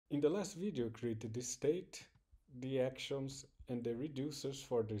In the last video, we created the state, the actions, and the reducers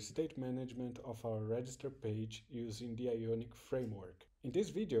for the state management of our register page using the Ionic Framework. In this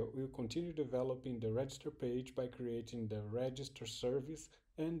video, we'll continue developing the register page by creating the register service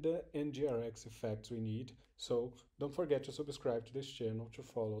and the NGRX effects we need, so don't forget to subscribe to this channel to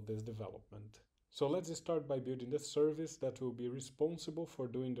follow this development. So let's start by building the service that will be responsible for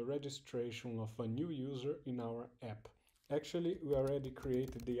doing the registration of a new user in our app. Actually, we already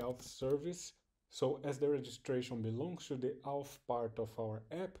created the auth service, so as the registration belongs to the auth part of our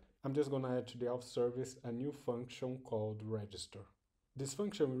app, I'm just going to add to the auth service a new function called register. This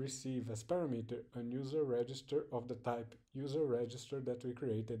function will receive as parameter a user register of the type user register that we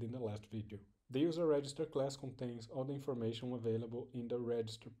created in the last video. The user register class contains all the information available in the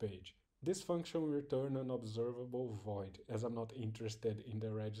register page. This function will return an observable void, as I'm not interested in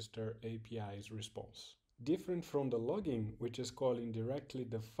the register API's response. Different from the login, which is calling directly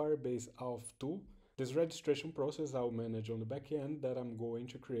the Firebase auth tool, this registration process I'll manage on the backend that I'm going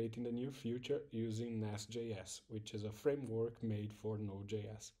to create in the near future using Nest.js, which is a framework made for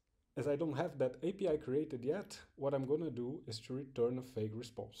Node.js. As I don't have that API created yet, what I'm going to do is to return a fake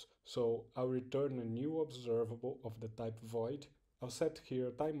response. So I'll return a new observable of the type void. I'll set here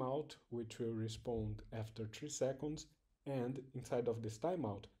a timeout, which will respond after 3 seconds, and inside of this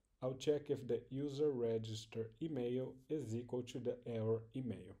timeout, I'll check if the user register email is equal to the error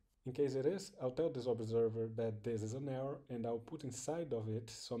email. In case it is, I'll tell this observer that this is an error and I'll put inside of it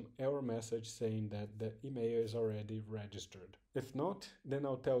some error message saying that the email is already registered. If not, then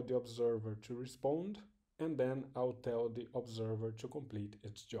I'll tell the observer to respond and then I'll tell the observer to complete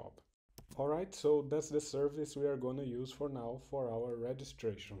its job. Alright, so that's the service we are going to use for now for our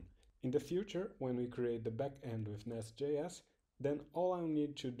registration. In the future, when we create the backend with Nest.js, then all I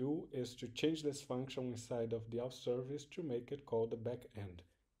need to do is to change this function inside of the auth service to make it call the backend.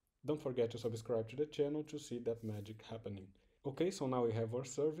 Don't forget to subscribe to the channel to see that magic happening. Okay, so now we have our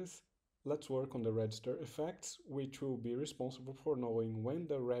service. Let's work on the register effects, which will be responsible for knowing when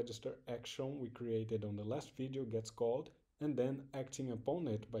the register action we created on the last video gets called, and then acting upon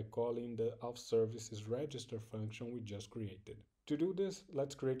it by calling the auth service's register function we just created. To do this,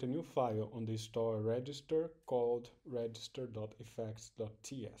 let's create a new file on the store register called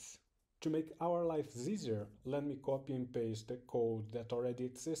register.effects.ts. To make our lives easier, let me copy and paste the code that already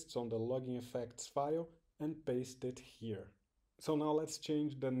exists on the login effects file and paste it here. So now let's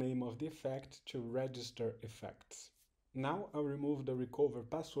change the name of the effect to register effects. Now I'll remove the recover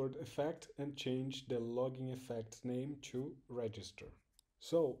password effect and change the login effects name to register.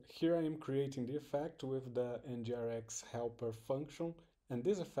 So here I am creating the effect with the NGRX helper function, and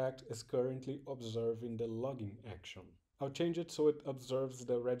this effect is currently observing the login action. I'll change it so it observes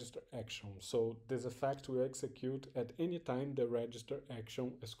the register action, so this effect will execute at any time the register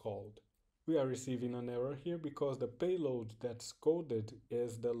action is called. We are receiving an error here because the payload that's coded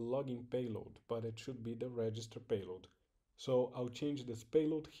is the login payload, but it should be the register payload. So I'll change this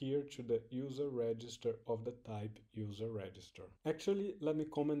payload here to the user register of the type user register. Actually, let me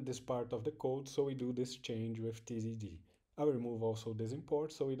comment this part of the code so we do this change with TDD. I'll remove also this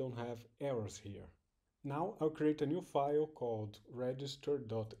import so we don't have errors here. Now I'll create a new file called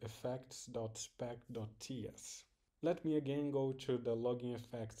register.effects.spec.ts. Let me again go to the login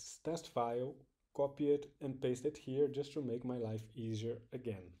effects test file, copy it and paste it here just to make my life easier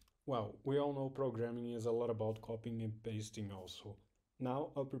again. Well, we all know programming is a lot about copying and pasting also.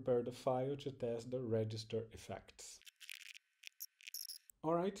 Now I'll prepare the file to test the register effects.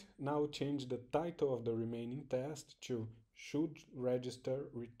 Alright, now change the title of the remaining test to should register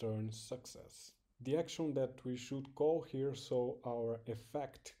return success. The action that we should call here so our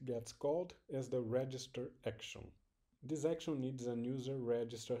effect gets called is the register action. This action needs a user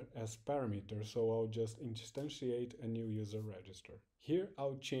register as parameter, so I'll just instantiate a new user register. Here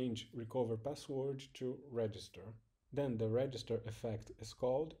I'll change recover password to register. Then the register effect is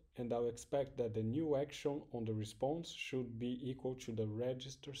called, and I'll expect that the new action on the response should be equal to the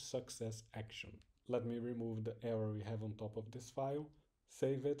register success action. Let me remove the error we have on top of this file,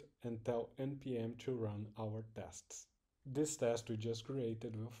 save it, and tell npm to run our tests. This test we just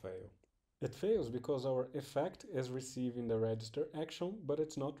created will fail. It fails because our effect is receiving the register action, but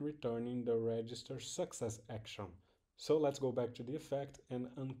it's not returning the register success action. So let's go back to the effect and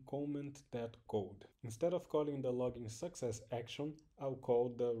uncomment that code. Instead of calling the login success action, I'll call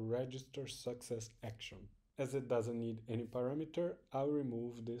the register success action. As it doesn't need any parameter, I'll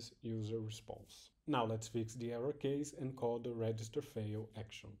remove this user response. Now let's fix the error case and call the register fail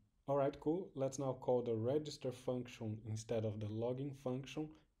action. Alright, cool. Let's now call the register function instead of the login function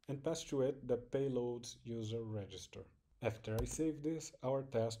and pass to it the payload's user register. After I save this, our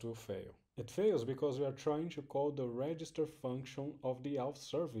test will fail. It fails because we are trying to call the register function of the auth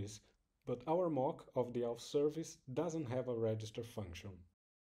service, but our mock of the auth service doesn't have a register function.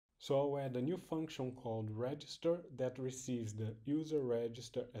 So I'll add a new function called register that receives the user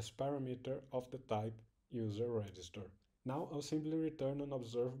register as parameter of the type user register. Now I'll simply return an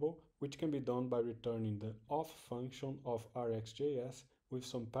observable, which can be done by returning the auth function of RxJS with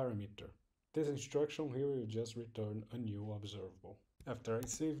some parameter. This instruction here will just return a new observable. After I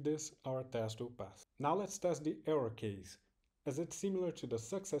save this, our test will pass. Now let's test the error case. As it's similar to the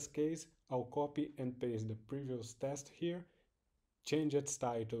success case, I'll copy and paste the previous test here, change its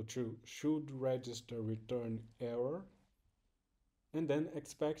title to should register return error, and then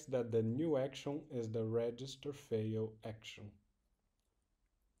expect that the new action is the register fail action.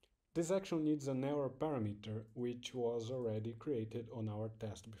 This action needs an error parameter, which was already created on our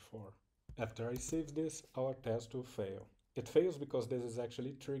test before. After I save this, our test will fail. It fails because this is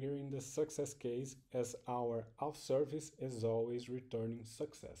actually triggering the success case, as our auth service is always returning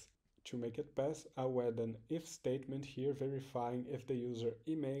success. To make it pass, I'll add an if statement here verifying if the user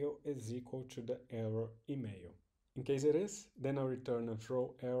email is equal to the error email. In case it is, then I'll return a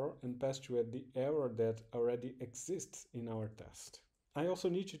throw error and pass to it the error that already exists in our test. I also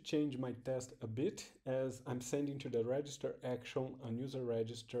need to change my test a bit, as I'm sending to the register action a user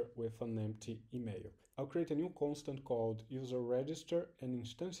register with an empty email. I'll create a new constant called user register and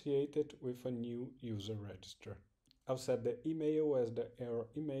instantiate it with a new user register. I'll set the email as the error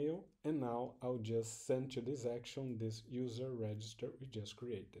email, and now I'll just send to this action this user register we just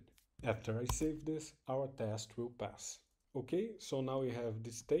created. After I save this, our test will pass. Okay, so now we have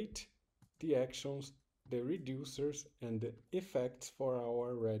the state, the actions, the reducers, and the effects for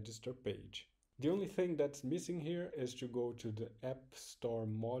our register page. The only thing that's missing here is to go to the App Store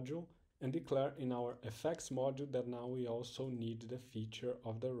module and declare in our effects module that now we also need the feature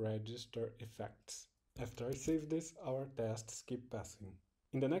of the register effects. After I save this, our tests keep passing.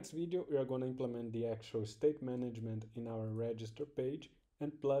 In the next video, we are going to implement the actual state management in our register page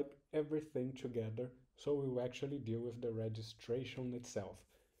and plug everything together so we will actually deal with the registration itself.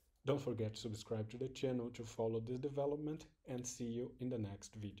 Don't forget to subscribe to the channel to follow this development, and see you in the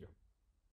next video.